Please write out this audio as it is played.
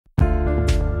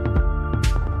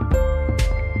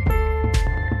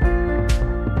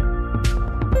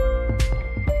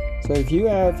So if you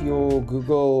have your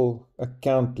Google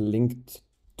account linked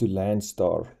to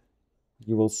LandStar,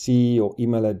 you will see your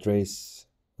email address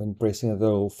when pressing the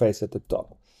little face at the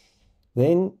top.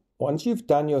 Then once you've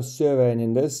done your survey, and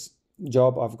in this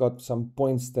job I've got some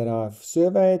points that I've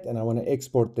surveyed and I want to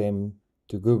export them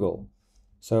to Google.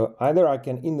 So either I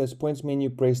can, in this points menu,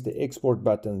 press the export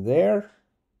button there,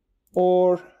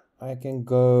 or I can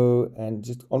go and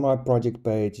just on my project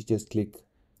page, just click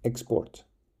export.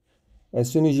 As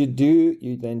soon as you do,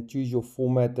 you then choose your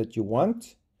format that you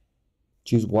want,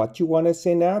 choose what you want to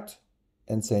send out,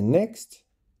 and say next.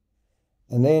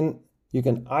 And then you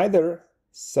can either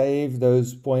save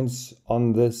those points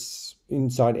on this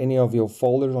inside any of your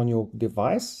folders on your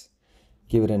device,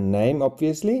 give it a name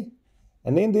obviously,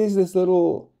 and then there's this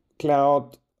little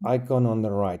cloud icon on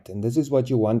the right, and this is what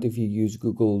you want if you use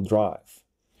Google Drive.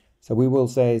 So we will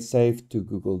say save to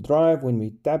Google Drive. When we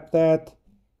tap that,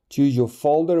 choose your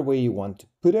folder where you want to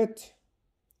put it,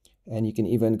 and you can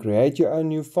even create your own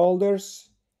new folders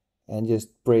and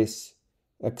just press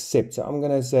accept. So I'm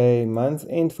going to say month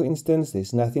end, for instance.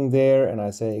 There's nothing there, and I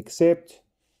say accept.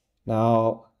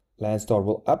 Now LandStar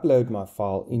will upload my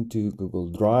file into Google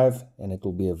Drive, and it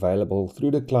will be available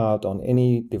through the cloud on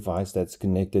any device that's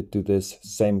connected to this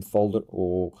same folder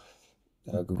or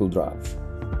Google Drive.